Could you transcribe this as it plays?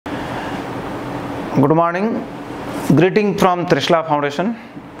Good morning. Greeting from Trishla Foundation.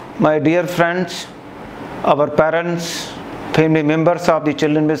 My dear friends, our parents, family members of the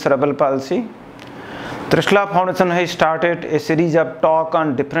children with cerebral palsy. Trishla Foundation has started a series of talk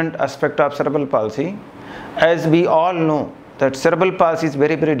on different aspects of cerebral palsy. As we all know that cerebral palsy is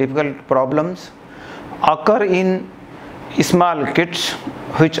very difficult problems occur in small kids,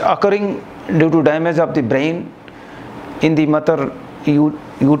 which occurring due to damage of the brain in the mother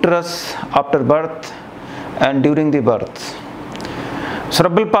uterus after birth and during the birth.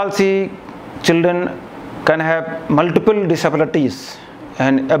 Cerebral palsy children can have multiple disabilities,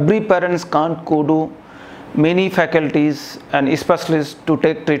 and every parents can't go to many faculties and specialists to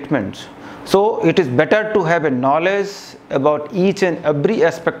take treatments. So it is better to have a knowledge about each and every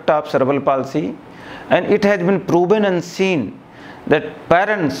aspect of cerebral palsy, and it has been proven and seen that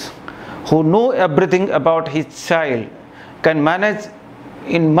parents who know everything about his child can manage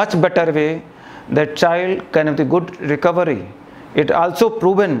in much better way that child can have the good recovery. It also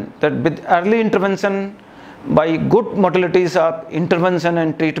proven that with early intervention by good modalities of intervention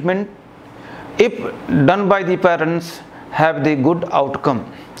and treatment, if done by the parents, have the good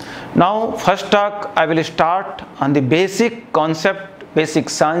outcome. Now first talk I will start on the basic concept, basic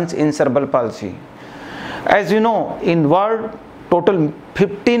science in cerebral palsy. As you know, in world total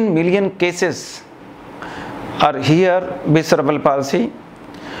 15 million cases are here with cerebral palsy,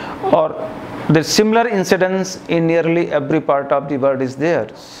 or the similar incidence in nearly every part of the world is there.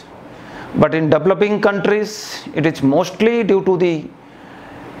 But in developing countries, it is mostly due to the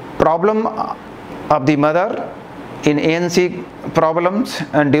problem of the mother in ANC problems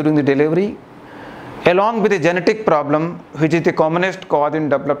and during the delivery, along with the genetic problem, which is the commonest cause in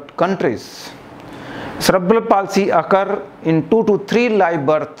developed countries. Cerebral palsy occur in 2 to 3 live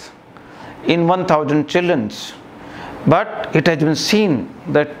births in 1,000 children, but it has been seen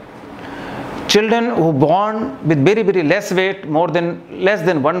that children who born with very less weight, less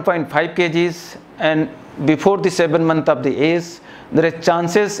than 1.5 kgs, and before the 7 months of the age, there is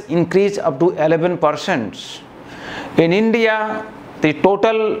chances increase up to 11%. In India, the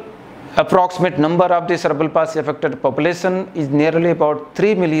total approximate number of the cerebral palsy affected population is nearly about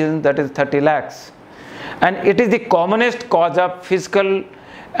 3 million, that is 30 lakhs. And it is the commonest cause of physical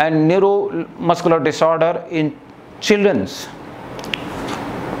and neuromuscular disorder in children.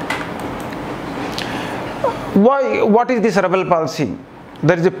 What is the cerebral palsy?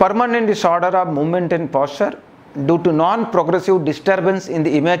 There is a permanent disorder of movement and posture due to non-progressive disturbance in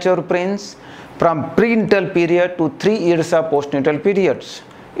the immature brains from prenatal period to 3 years of postnatal periods.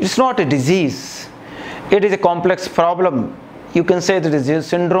 It is not a disease. It is a complex problem. You can say that it is a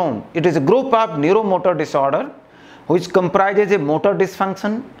syndrome. It is a group of neuromotor disorder which comprises a motor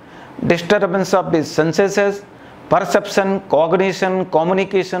dysfunction, disturbance of the senses, perception, cognition,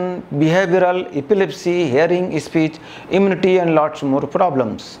 communication, behavioral, epilepsy, hearing, speech, immunity, and lots more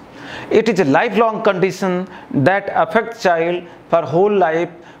problems. It is a lifelong condition that affects child for whole life.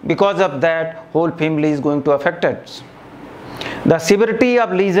 Because of that, whole family is going to affect it. The severity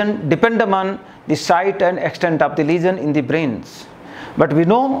of lesion depends upon the site and extent of the lesion in the brains. But we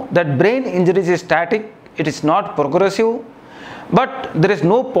know that brain injury is static, it is not progressive, but there is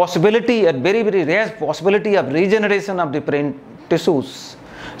no possibility, a very rare possibility of regeneration of the brain tissues.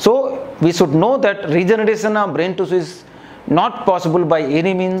 So we should know that regeneration of brain tissue is not possible by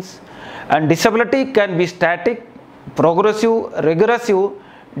any means, and disability can be static, progressive, regressive,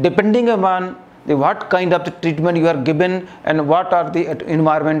 depending upon what kind of the treatment you are given and what are the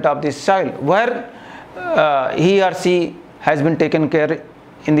environment of this child, where he or she has been taken care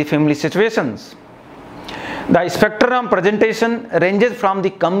in the family situations. The spectrum presentation ranges from the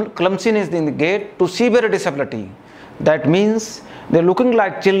clumsiness in the gait to severe disability. That means they looking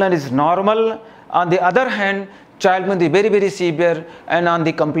like children is normal. On the other hand, child may be very severe and on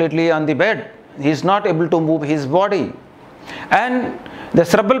the completely on the bed. He is not able to move his body. And the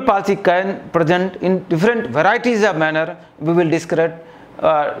cerebral palsy can present in different varieties of manner. We will discuss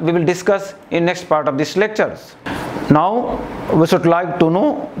in next part of this lectures. Now we should like to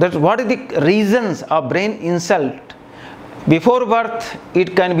know that what is the reasons of brain insult. Before birth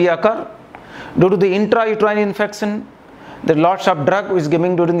it can be occur due to the intrauterine infection. There are lots of drug is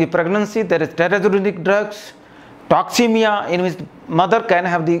given during the pregnancy. There is teratogenic drugs, toxemia, in which mother can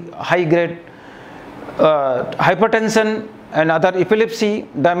have the high grade hypertension and other epilepsy,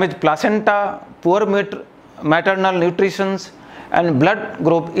 damaged placenta, poor maternal nutrition, and blood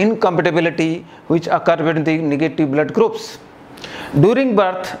group incompatibility, which occur with the negative blood groups. During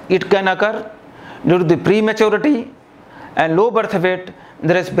birth, it can occur due to the prematurity and low birth weight.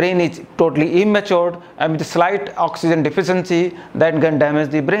 Their brain is totally immature and with slight oxygen deficiency that can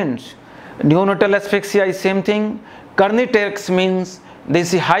damage the brains. Neonatal asphyxia is same thing. Kernicterus means there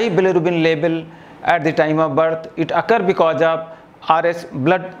is a high bilirubin level at the time of birth. It occurs because of RS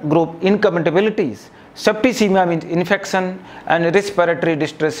blood group incompatibilities. Septicemia means infection and respiratory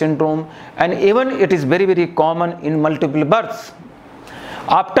distress syndrome, and even it is very, very common in multiple births.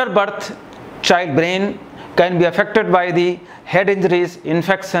 After birth, child brain can be affected by the head injuries,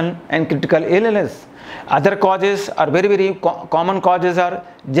 infection and critical illness. Other causes are very, very common causes are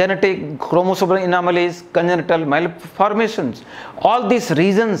genetic, chromosomal anomalies, congenital malformations. All these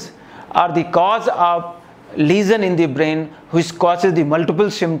reasons are the cause of lesion in the brain which causes the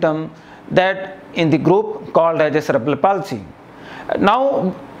multiple symptoms that in the group called as a cerebral palsy.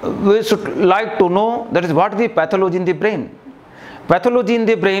 Now we should like to know that is what is the pathology in the brain. Pathology in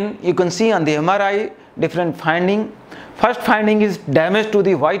the brain, you can see on the MRI different finding. First finding is damage to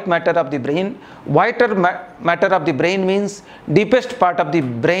the white matter of the brain. Whiter matter of the brain means deepest part of the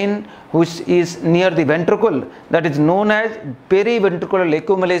brain which is near the ventricle, that is known as periventricular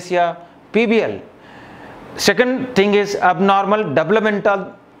leukomalacia PVL. Second thing is abnormal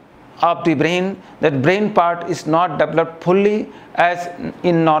developmental of the brain, that brain part is not developed fully as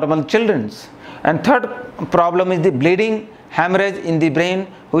in normal children. And third problem is the bleeding, hemorrhage in the brain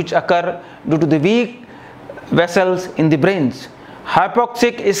which occur due to the weak vessels in the brains.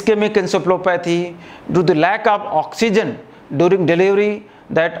 Hypoxic ischemic encephalopathy due to the lack of oxygen during delivery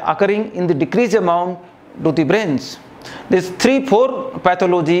that occurring in the decreased amount to the brains. This 3-4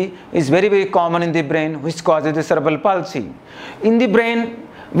 pathology is very, very common in the brain which causes the cerebral palsy. In the brain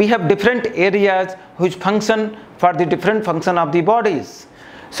we have different areas which function for the different function of the bodies.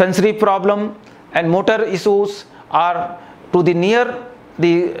 Sensory problem and motor issues are to the near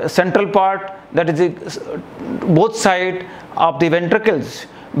the central part, that is both side of the ventricles.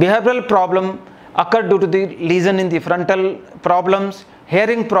 Behavioral problem occur due to the lesion in the frontal problems.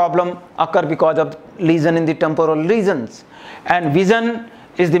 Hearing problem occur because of lesion in the temporal regions. And vision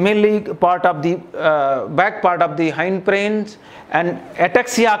is the mainly part of the back part of the hindbrains, and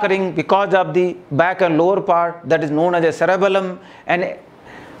ataxia occurring because of the back and lower part, that is known as a cerebellum, and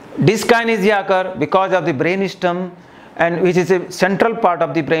dyskinesia occur because of the brainstem, and which is a central part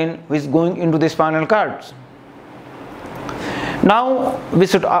of the brain which is going into the spinal cords. Now we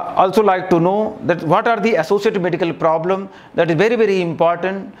should also like to know that what are the associated medical problems. That is very, very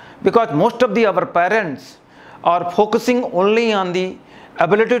important, because most of our parents are focusing only on the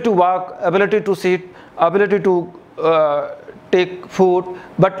ability to walk, ability to sit, ability to take food,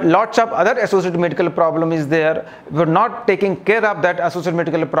 but lots of other associated medical problem is there. If we are not taking care of that associated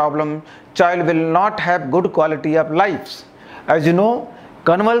medical problem, child will not have good quality of life. As you know,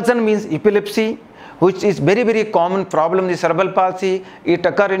 convulsion means epilepsy, which is very, very common problem in the cerebral palsy. It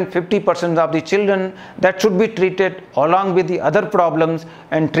occurs in 50% of the children. That should be treated along with the other problems,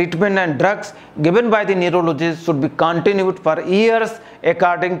 and treatment and drugs given by the neurologist should be continued for years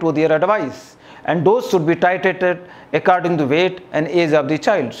according to their advice, and those should be titrated according to weight and age of the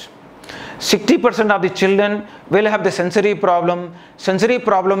child. 60% of the children will have the sensory problem. Sensory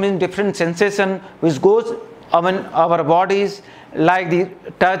problem in different sensation which goes on our bodies, like the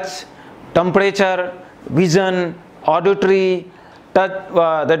touch, temperature, vision, auditory, touch,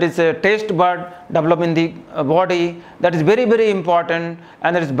 that is a taste bud develop in the body. That is very, very important.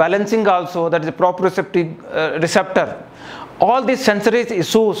 And there is balancing also, that is a proprioceptive receptor. All these sensory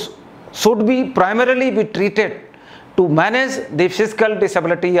issues should be primarily be treated to manage the physical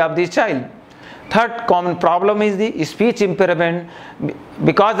disability of the child. Third common problem is the speech impairment.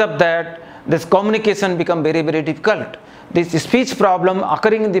 Because of that, this communication become very, very difficult. This speech problem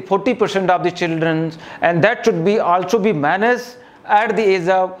occurring in the 40% of the children, and that should be also be managed at the age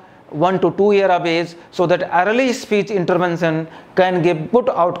of 1 to 2 years of age, so that early speech intervention can give good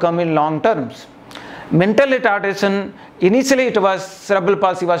outcome in long terms. Mental retardation, initially it was cerebral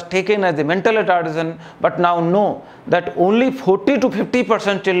palsy was taken as a mental retardation, but now know that only 40 to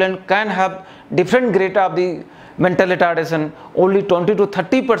 50% children can have different grade of the mental retardation. Only 20 to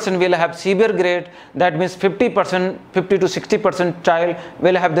 30% will have severe grade. That means 50 to 60% child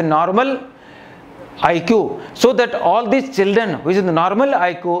will have the normal IQ. So that all these children which is the normal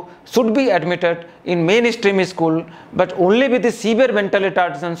IQ should be admitted in mainstream school, but only with the severe mental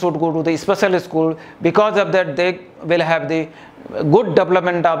retardation should go to the special school. Because of that, they will have the good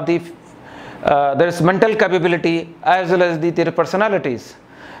development of the there is mental capability as well as their personalities.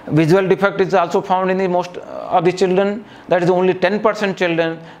 Visual defect is also found in the most of the children. That is only 10%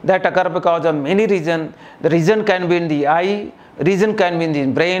 children that occur because of many reasons. The reason can be in the eye, reason can be in the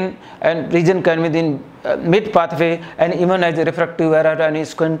brain, and reason can be in mid pathway, and even as a refractive error and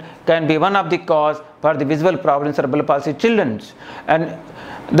squint can be one of the cause for the visual problem in cerebral palsy children. And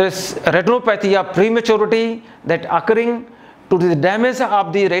this retinopathy of prematurity that occurring to the damage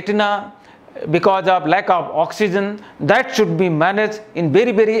of the retina because of lack of oxygen, that should be managed in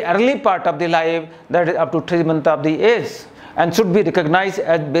very early part of the life, that is up to 3 months of the age, and should be recognized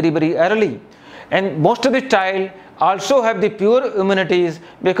as very early. And most of the child also have the pure immunities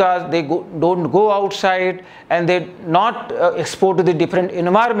because they don't go outside and they not exposed to the different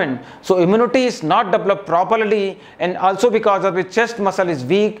environment. So immunity is not developed properly, and also because of the chest muscle is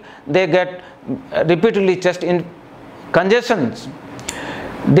weak, they get repeatedly chest in congestions.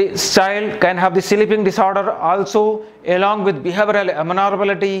 The child can have the sleeping disorder also, along with behavioral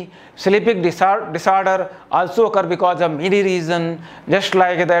abnormality. Sleeping disorder also occur because of many reasons, just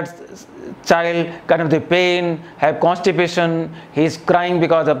like that child can have the pain, have constipation, he is crying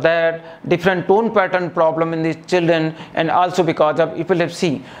because of that, different tone pattern problem in the children, and also because of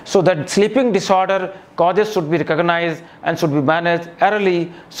epilepsy. So that sleeping disorder causes should be recognized and should be managed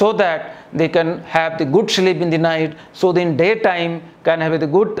early, so that they can have the good sleep in the night, so in daytime can have the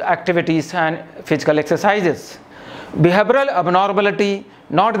good activities and physical exercises. Behavioral abnormality,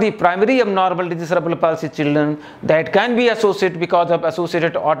 not the primary abnormality in the cerebral palsy children, that can be associated because of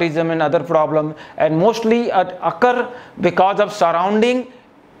associated autism and other problem, and mostly occur because of surrounding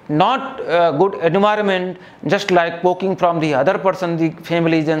not good environment, just like poking from the other person, the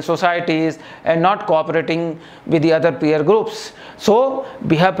families and societies, and not cooperating with the other peer groups. So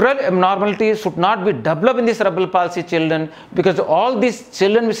behavioral abnormalities should not be developed in the cerebral palsy children, because all these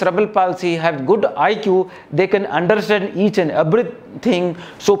children with cerebral palsy have good IQ, they can understand each and everything.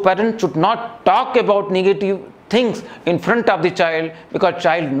 So parents should not talk about negative things in front of the child, because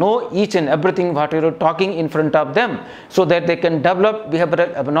child know each and everything what you are talking in front of them, so that they can develop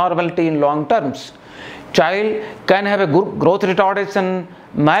behavioral abnormality in long terms. Child can have a growth retardation,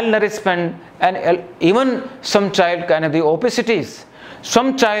 malnourishment, and even some child can have the obesities.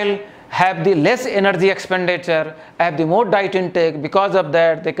 Some child have the less energy expenditure, have the more diet intake, because of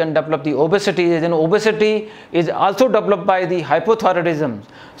that they can develop the obesity, and obesity is also developed by the hypothyroidism.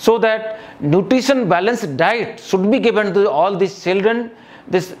 So that nutrition balanced diet should be given to all these children.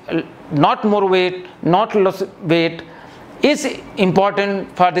 This not more weight, not less weight is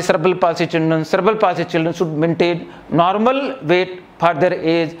important for the cerebral palsy children. Cerebral palsy children should maintain normal weight for their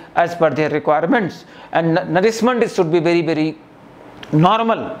age as per their requirements, and nourishment should be very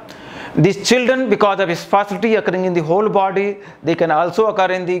normal. These children, because of spasticity occurring in the whole body, they can also occur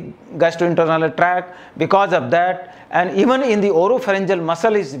in the gastrointestinal tract because of that, and even in the oropharyngeal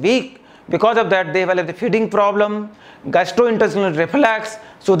muscle is weak, because of that they will have the feeding problem, gastrointestinal reflux,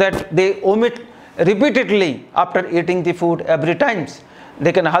 so that they omit repeatedly after eating the food every times.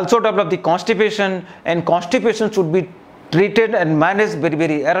 They can also develop the constipation, and constipation should be treated and managed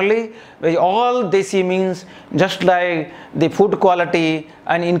very early. All they see means just like the food quality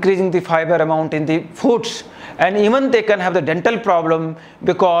and increasing the fiber amount in the foods. And even they can have the dental problem,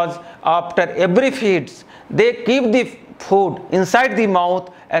 because after every feeds they keep the food inside the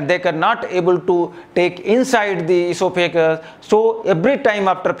mouth and they cannot able to take inside the esophagus. So every time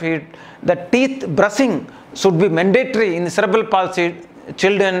after feed, the teeth brushing should be mandatory in the cerebral palsy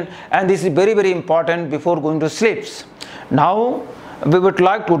children, and this is very important before going to sleep. Now we would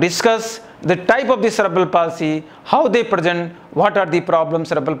like to discuss the type of the cerebral palsy, how they present, what are the problems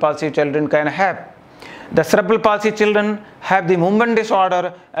cerebral palsy children can have. The cerebral palsy children have the movement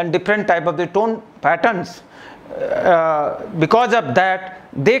disorder and different type of the tone patterns. Because of that,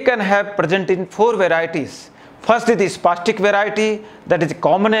 they can have present in 4 varieties. First is the spastic variety, that is the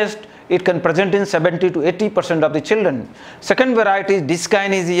commonest. It can present in 70 to 80% of the children. Second variety is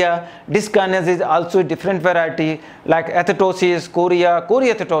dyskinesia. Dyskinesia is also a different variety, like athetosis,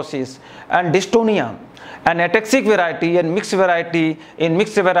 choreathetosis, and dystonia. And ataxic variety and mixed variety. In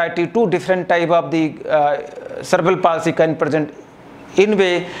mixed variety, 2 different type of the cerebral palsy can present in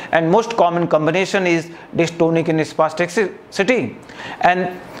way, and most common combination is dystonic and spasticity.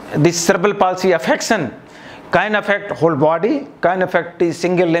 And this cerebral palsy affection can affect whole body, can affect the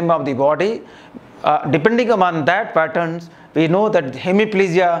single limb of the body. Depending upon that patterns, we know that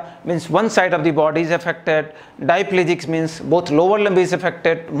hemiplegia means one side of the body is affected, diplegics means both lower limb is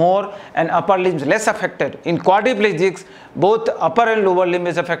affected more and upper limbs less affected. In quadriplegics, both upper and lower limb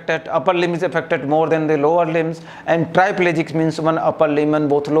is affected, upper limb is affected more than the lower limbs, and triplegics means one upper limb and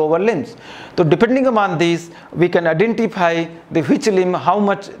both lower limbs. So depending upon these, we can identify the which limb, how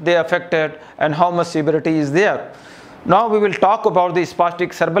much they affected and how much severity is there. Now we will talk about the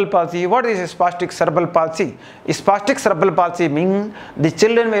spastic cerebral palsy. What is spastic cerebral palsy? Spastic cerebral palsy means the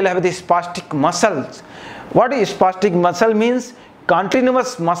children will have the spastic muscles. What is spastic muscle means?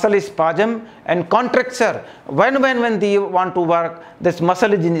 continuous muscle spasm and contracture. When they want to work, this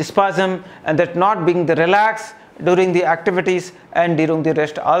muscle is in spasm and that not being the relaxed during the activities and during the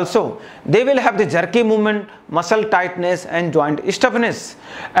rest also. They will have the jerky movement, muscle tightness and joint stiffness,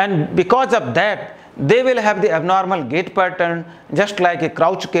 and because of that they will have the abnormal gait pattern, just like a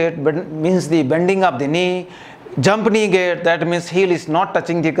crouch gait, but means the bending of the knee. Jump knee gait, that means heel is not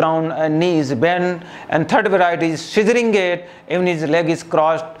touching the ground and knee is bent. And third variety is scissoring gait, even his leg is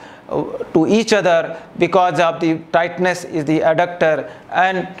crossed to each other because of the tightness is the adductor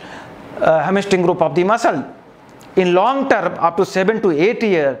and hamstring group of the muscle. In long term, up to 7 to 8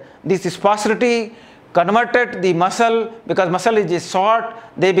 years, this spasticity converted the muscle, because muscle is short,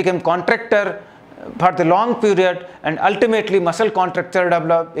 they become contractor for the long period, and ultimately muscle contracture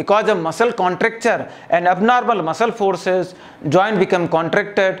develop. Because of muscle contracture and abnormal muscle forces, joint become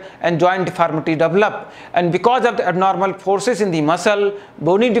contracted and joint deformity develop. And because of the abnormal forces in the muscle,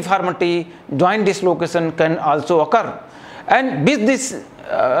 bony deformity, joint dislocation can also occur. And with this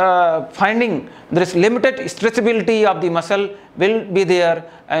finding, there is limited stretchability of the muscle will be there,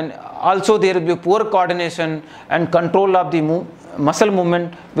 and also there will be poor coordination and control of the muscle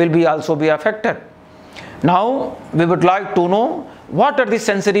movement will be also be affected. Now we would like to know what are the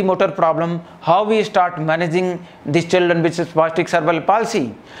sensory motor problem, how we start managing these children with spastic cerebral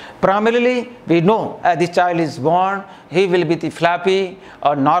palsy. Primarily we know as the child is born, he will be the flappy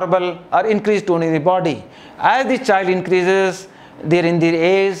or normal or increased tone in the body. As the child increases, they are in the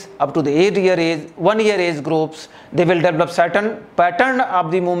age up to the 8-year age, 1-year age groups, they will develop certain pattern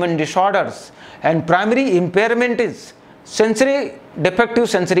of the movement disorders, and primary impairment is sensory defective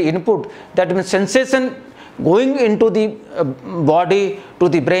sensory input, that means sensation going into the body to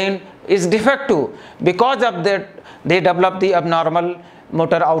the brain is defective. Because of that they develop the abnormal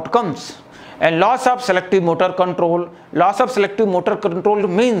motor outcomes. And loss of selective motor control. Loss of selective motor control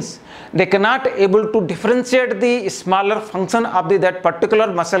means they cannot able to differentiate the smaller function of that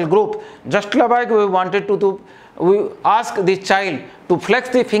particular muscle group. Just like we wanted to do, we ask the child to flex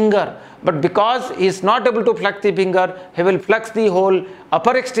the finger, but because he is not able to flex the finger, he will flex the whole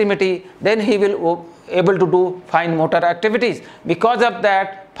upper extremity, then he will able to do fine motor activities. Because of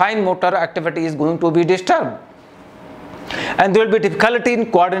that, fine motor activity is going to be disturbed. And there will be difficulty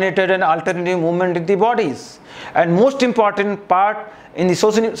in coordinated and alternative movement in the bodies. And most important part in the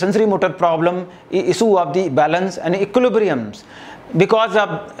sensory motor problem is issue of the balance and equilibriums. Because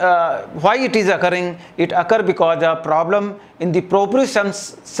of why it is occurring, it occurs because of problem in the proprioception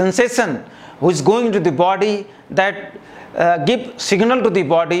sensation which is going to the body, that give signal to the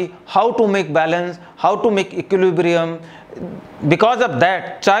body how to make balance, how to make equilibrium. Because of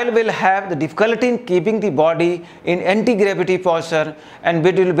that, child will have the difficulty in keeping the body in anti-gravity posture, and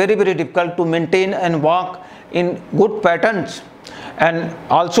it will be very, very difficult to maintain and walk in good patterns. And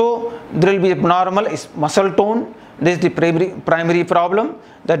also there will be abnormal muscle tone. This is the primary problem,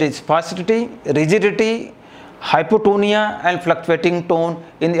 that is spasticity, rigidity, hypotonia and fluctuating tone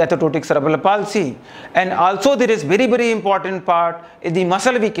in the athetetotic cerebral palsy. And also there is very, very important part is the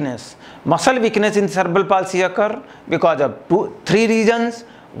muscle weakness. Muscle weakness in cerebral palsy occur because of 3 reasons.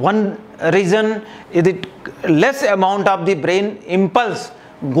 One reason is the less amount of the brain impulse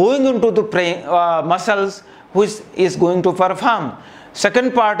going into the brain, muscles which is going to perform.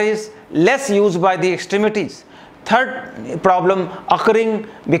 Second part is less use by the extremities. Third problem occurring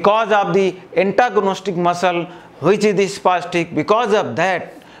because of the antagonistic muscle which is the spastic. Because of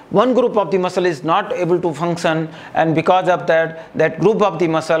that, one group of the muscle is not able to function, and because of that, that group of the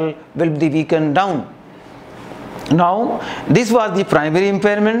muscle will be weakened down. Now this was the primary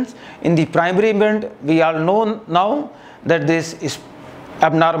impairments. In the primary impairment, we all know now that this is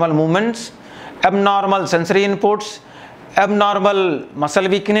abnormal movements, abnormal sensory inputs, abnormal muscle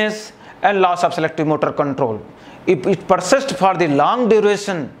weakness and loss of selective motor control. If it persists for the long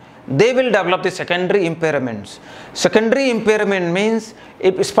duration, they will develop the secondary impairments. Secondary impairment means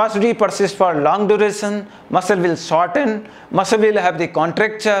if spasticity persists for long duration, muscle will shorten, muscle will have the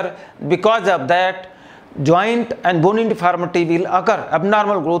contracture. Because of that, joint and bone deformity will occur,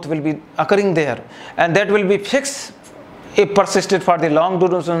 abnormal growth will be occurring there, and that will be fixed if persisted for the long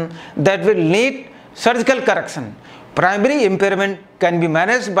duration. That will need surgical correction. Primary impairment can be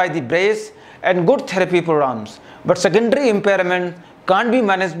managed by the brace and good therapy programs, but secondary impairment can't be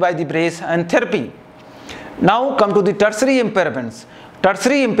managed by the brace and therapy. Now come to the tertiary impairments.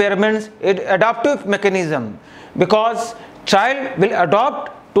 Tertiary impairments is adaptive mechanism, because child will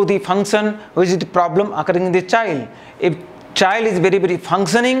adapt to the function which is the problem occurring in the child. If child is very, very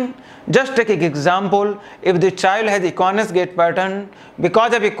functioning, just take an example, if the child has equinus gait pattern,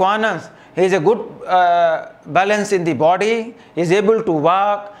 because of equinus he is a good balance in the body, he is able to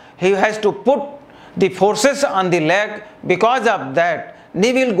walk, he has to put the forces on the leg, because of that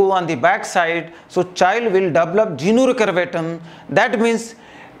knee will go on the back side, so child will develop genu recurvatum. That means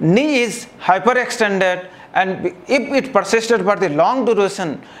knee is hyperextended, and if it persisted for the long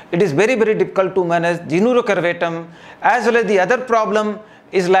duration, it is very difficult to manage genu recurvatum. As well as the other problem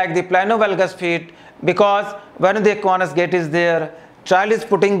is like the planovalgus feet, because when the equinus gait is there, child is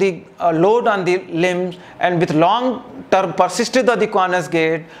putting the load on the limbs, and with long term persisted of the equinus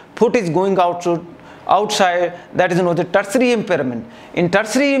gait, foot is going outside, that is known as the tertiary impairment. In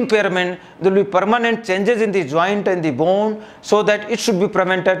tertiary impairment, there will be permanent changes in the joint and the bone, so that it should be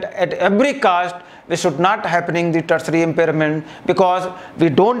prevented at every cost. We should not happening the tertiary impairment, because we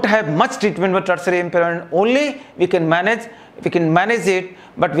don't have much treatment for tertiary impairment. Only we can manage it,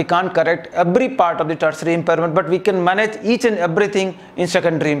 but we can't correct every part of the tertiary impairment, but we can manage each and everything in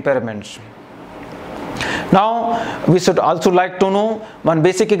secondary impairments. Now we should also like to know one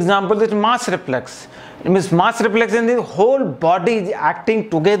basic example is mass reflex. It means mass reflex in the whole body is acting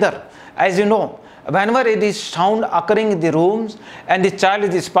together. As you know, whenever it is sound occurring in the rooms and the child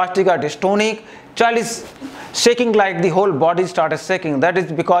is spastic or dystonic, child is shaking, like the whole body started shaking. That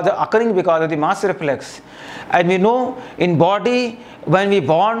is occurring because of the mass reflex. And we know in body, when we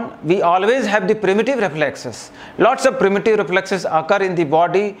born, we always have the primitive reflexes. Lots of primitive reflexes occur in the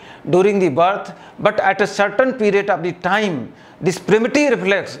body during the birth, but at a certain period of the time, this primitive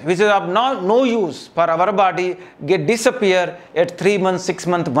reflex, which is of no use for our body, disappear at 3 months, 6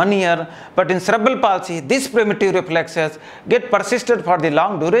 months, 1 year. But in cerebral palsy, these primitive reflexes get persisted for the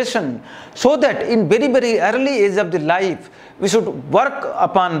long duration, so that in very early age of the life, we should work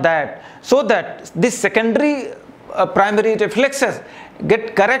upon that, so that this secondary primary reflexes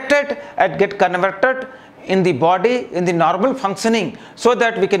get corrected and get converted in the body in the normal functioning, so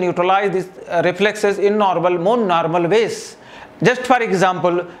that we can utilize these reflexes in more normal ways. Just for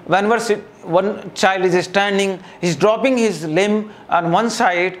example, whenever one child is standing, he is dropping his limb on one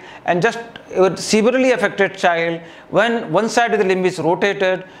side, and just a severely affected child, when one side of the limb is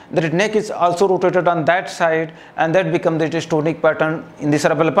rotated, the neck is also rotated on that side, and that becomes the dystonic pattern in the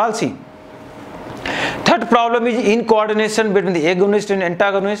cerebral palsy. Third problem is incoordination between the agonist and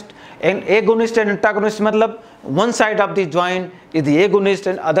antagonist. And agonist and antagonist matlab, one side of the joint is the agonist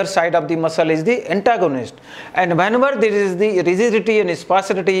and other side of the muscle is the antagonist. And whenever there is the rigidity and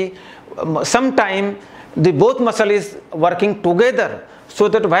spasticity, sometime the both muscle is working together, so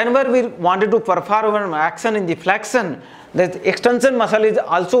that whenever we wanted to perform an action in the flexion, the extension muscle is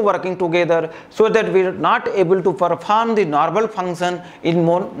also working together, so that we are not able to perform the normal function in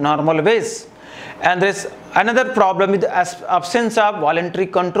more normal ways. And there is another problem with absence of voluntary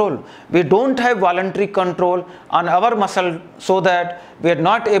control. We don't have voluntary control on our muscle, so that we are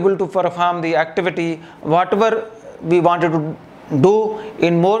not able to perform the activity whatever we wanted to do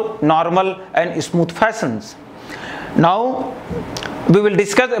in more normal and smooth fashions. Now we will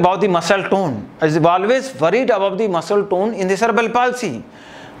discuss about the muscle tone. As we always worried about the muscle tone in the cerebral palsy.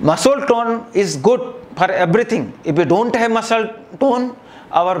 Muscle tone is good for everything. If we don't have muscle tone,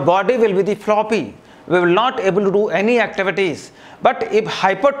 our body will be the floppy. We will not able to do any activities. But if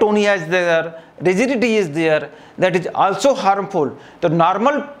hypertonia is there, rigidity is there, that is also harmful. The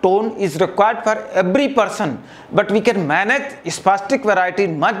normal tone is required for every person, but we can manage spastic variety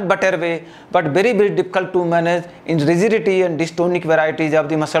in much better way, but very difficult to manage in rigidity and dystonic varieties of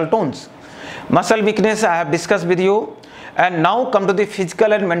the muscle tones. Muscle weakness I have discussed with you, and now come to the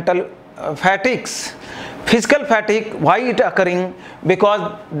physical and mental fatigues. Physical fatigue, why it occurring?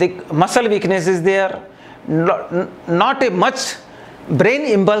 Because the muscle weakness is there, not a much brain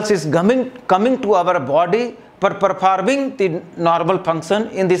impulse is coming to our body for performing the normal function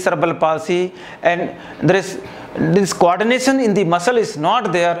in the cerebral palsy, and there is this coordination in the muscle is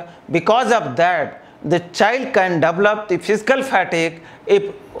not there. Because of that, the child can develop the physical fatigue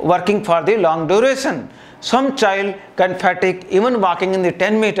if working for the long duration. Some child can fatigue even walking in the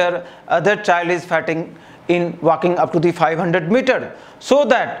 10 meter, other child is fatiguing in walking up to the 500 meter. So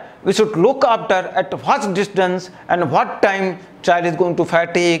that we should look after at what distance and what time child is going to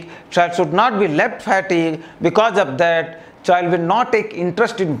fatigue. Child should not be left fatigued. Because of that, child will not take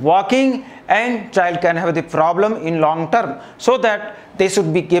interest in walking, and child can have the problem in long term. So that they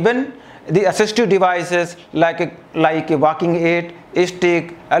should be given the assistive devices like a walking aid,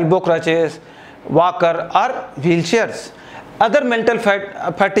 stick, elbow crutches, walker or wheelchairs. Other mental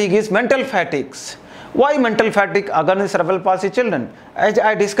fatigue is mental fatigues. Why mental fatigue occurs in cerebral palsy children? As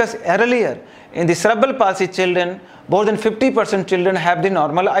I discussed earlier, in the cerebral palsy children, more than 50% children have the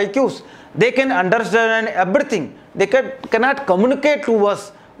normal IQs. They can understand everything. They cannot communicate to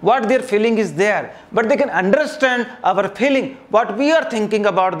us what their feeling is there, but they can understand our feeling, what we are thinking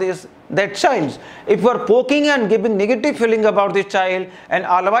about that child. If we are poking and giving negative feeling about the child and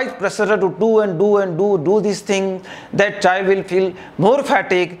otherwise pressure to do these things, that child will feel more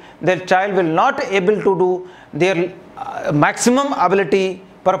fatigue, that child will not able to do their maximum ability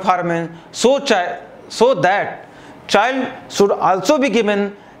performance. So that child should also be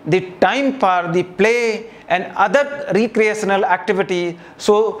given the time for the play and other recreational activity,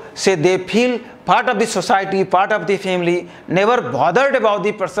 so say they feel part of the society, part of the family, never bothered about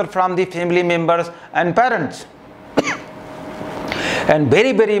the pressure from the family members and parents. And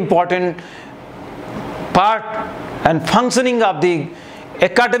very, very important part and functioning of the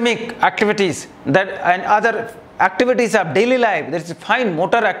academic activities that and other activities of daily life. There is fine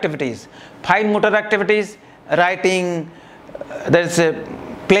motor activities, writing, there is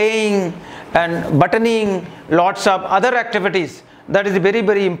playing and buttoning, lots of other activities. That is very,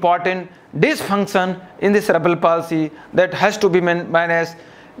 very important dysfunction in the cerebral palsy that has to be managed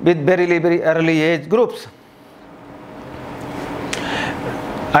with very, very early age groups.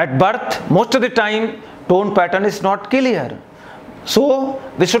 At birth, most of the time, tone pattern is not clear. So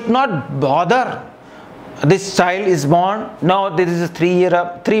we should not bother. This child is born, now this is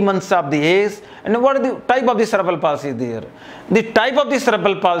 3 months of the age, and what is the type of the cerebral palsy there? The type of the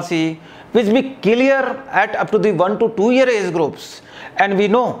cerebral palsy which be clear at up to the 1 to 2 year age groups. And we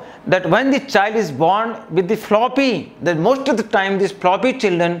know that when the child is born with the floppy, that most of the time this floppy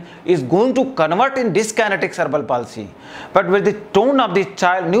children is going to convert in dyskinetic cerebral palsy. But with the tone of the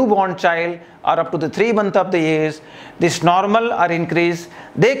child, newborn child, or up to the 3 months of the age, this normal or increase,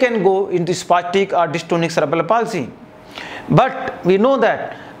 they can go into spastic or dystonic cerebral palsy. But we know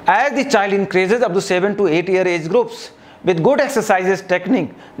that as the child increases up to 7 to 8 year age groups, with good exercises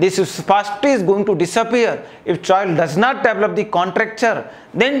technique, this spasticity is going to disappear. If child does not develop the contracture,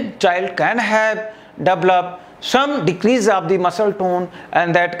 then child can have develop some decrease of the muscle tone,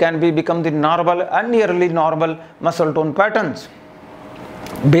 and that can become the normal and nearly normal muscle tone patterns.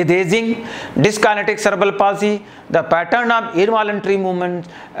 With aging, dyskinetic cerebral palsy, the pattern of involuntary movement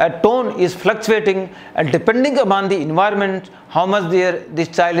tone is fluctuating, and depending upon the environment, how much this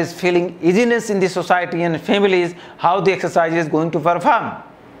child is feeling easiness in the society and families, how the exercise is going to perform.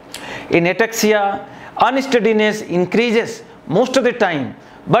 In ataxia, unsteadiness increases most of the time,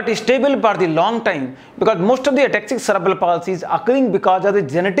 but stable for the long time, because most of the ataxic cerebral palsy is occurring because of the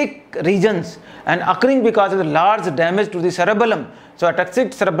genetic regions and occurring because of the large damage to the cerebellum. So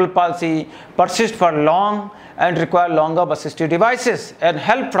ataxic cerebral palsy persists for long and require longer assistive devices and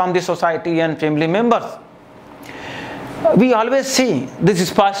help from the society and family members. We always see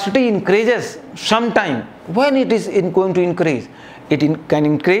this spasticity increases sometime. When it is going to increase? It can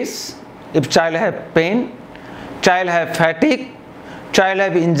increase if child have pain, child have fatigue, child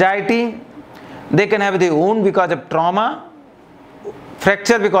have anxiety, they can have their wound because of trauma,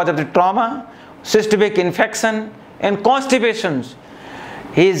 fracture because of the trauma, systemic infection and constipations.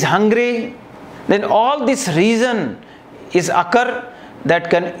 He is hungry, then all this reason is occur that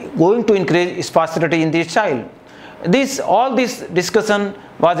can going to increase spasticity in this child. All this discussion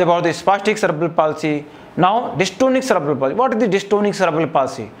was about the spastic cerebral palsy. Now dystonic cerebral palsy. What is the dystonic cerebral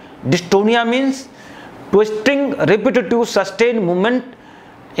palsy? Dystonia means twisting, repetitive, sustained movement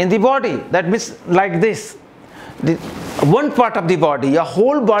in the body. That means like this. One part of the body, a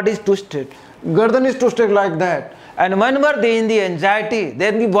whole body is twisted. Garden is twisted like that. And whenever they in the anxiety,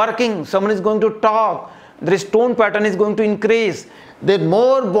 they will be working, someone is going to talk, their tone pattern is going to increase, then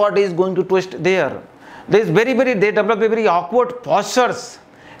more body is going to twist there. There is they develop very awkward postures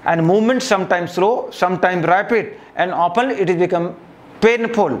and movements, sometimes slow, sometimes rapid, and often it is become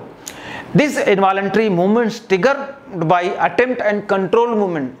painful. These involuntary movements triggered by attempt and control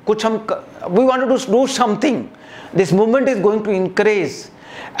movement. We wanted to do something. This movement is going to increase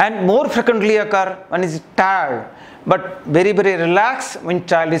and more frequently occur when is tired, but very, very relaxed when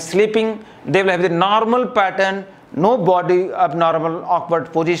child is sleeping. They will have the normal pattern, no body abnormal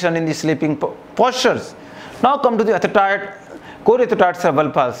awkward position in the sleeping postures. Now come to the core-athetetoid cerebral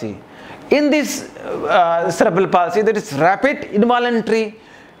palsy. In this cerebral palsy, there is rapid involuntary,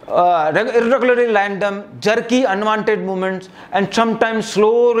 irregularly random, jerky, unwanted movements, and sometimes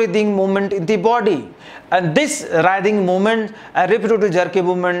slow writhing movement in the body. And this writhing movement and repetitive jerky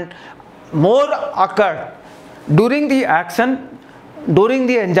movement more occur during the action, during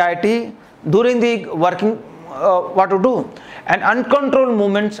the anxiety, during the working what to do, and uncontrolled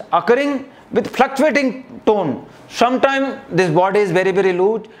movements occurring with fluctuating tone. Sometimes this body is very, very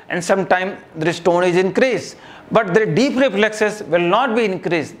loose, and sometimes this tone is increased. But the deep reflexes will not be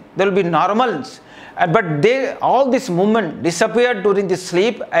increased, they will be normals, but all this movement disappeared during the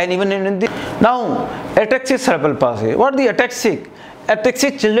sleep and even in the. Now, ataxic cerebral palsy. What is the ataxic?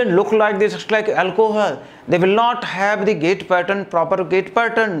 Ataxic children look like this, just like alcohol. They will not have the gait pattern, proper gait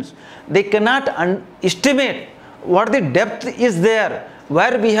patterns. They cannot estimate what the depth is there,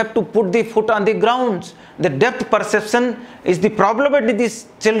 where we have to put the foot on the grounds. The depth perception is the problem with these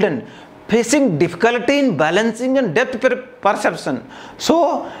children, facing difficulty in balancing and depth perception.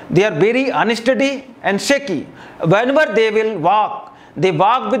 So they are very unsteady and shaky. Whenever they will walk, they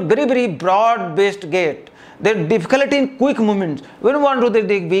walk with very broad based gait. Their difficulty in quick movements. When you want to do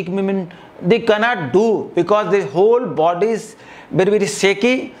the weak movement, they cannot do, because the whole body is very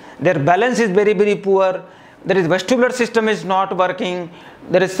shaky. Their balance is very poor. There is vestibular system is not working.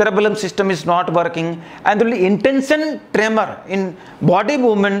 There is cerebellum system is not working, and only intention tremor in body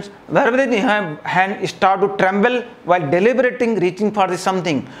movements, wherever the hand start to tremble while deliberating, reaching for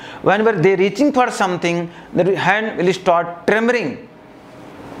something. Whenever they reaching for something, the hand will start tremoring.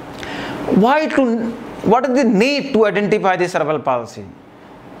 What is the need to identify the cerebral palsy?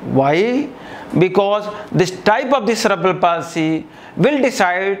 Why? Because this type of the cerebral palsy will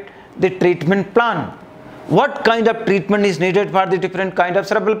decide the treatment plan. What kind of treatment is needed for the different kind of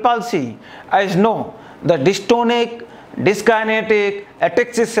cerebral palsy? As you know, the dystonic, dyskinetic,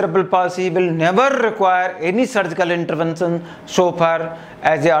 ataxic cerebral palsy will never require any surgical intervention so far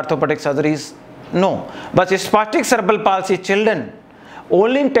as the orthopedic surgeries no. But spastic cerebral palsy children,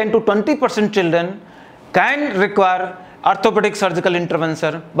 only 10 to 20% children can require orthopedic surgical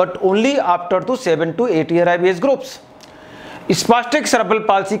intervention, but only after to 7 to 8 year age groups. Spastic cerebral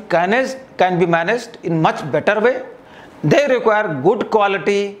palsy can be managed in much better way. They require good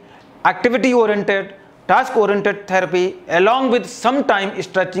quality, activity oriented, task oriented therapy along with some time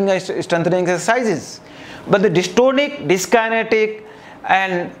stretching and strengthening exercises. But the dystonic, dyskinetic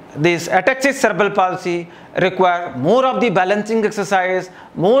and this ataxic cerebral palsy require more of the balancing exercise,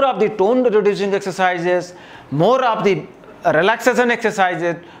 more of the tone reducing exercises, more of the relaxation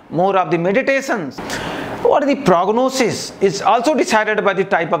exercises, more of the meditations. What is the prognosis? It's also decided by the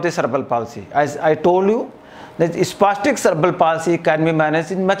type of the cerebral palsy. As I told you, that spastic cerebral palsy can be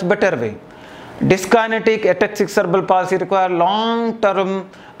managed in much better way. Dyskinetic, ataxic cerebral palsy require long-term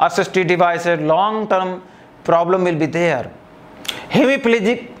assistive devices, long-term problem will be there.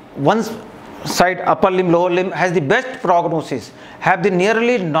 Hemiplegic, one side upper limb, lower limb has the best prognosis, have the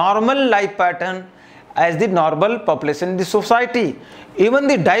nearly normal life pattern as the normal population in the society. Even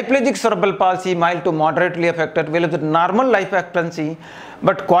the diplegic cerebral palsy, mild to moderately affected, will have the normal life expectancy,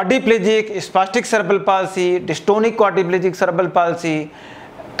 but quadriplegic, spastic cerebral palsy, dystonic quadriplegic cerebral palsy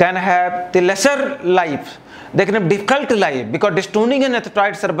can have the lesser life. They can have difficult life because dystonic and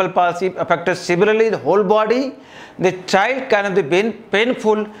athetetoid cerebral palsy affected severely the whole body. The child can have the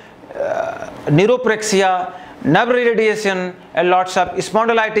painful neuropraxia, nerve irradiation, and lots of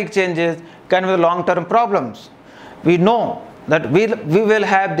spondylitic changes can have long-term problems. We know that we will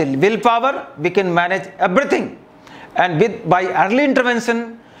have the willpower, we can manage everything, and by early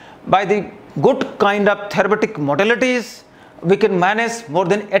intervention, by the good kind of therapeutic modalities, we can manage more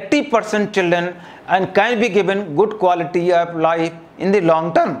than 80% children and can be given good quality of life in the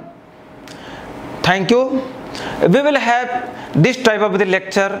long term. Thank you. We will have this type of the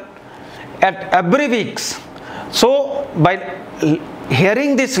lecture at every weeks. So by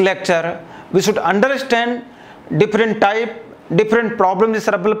hearing this lecture, we should understand different problems in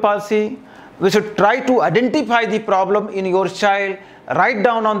cerebral palsy. We should try to identify the problem in your child, write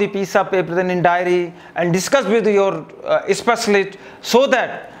down on the piece of paper and in diary and discuss with your specialist so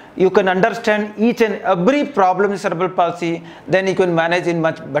that you can understand each and every problem in cerebral palsy, then you can manage in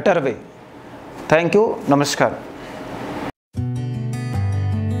much better way. Thank you. Namaskar.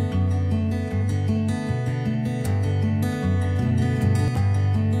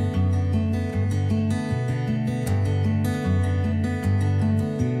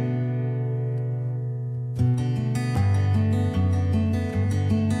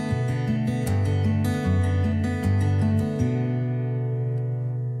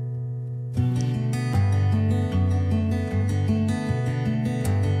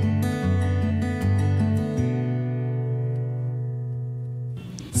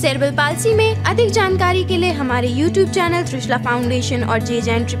 Cerebral palsy में अधिक जानकारी के लिए हमारे YouTube channel Trishala foundation और Jain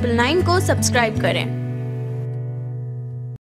 999 को subscribe करें।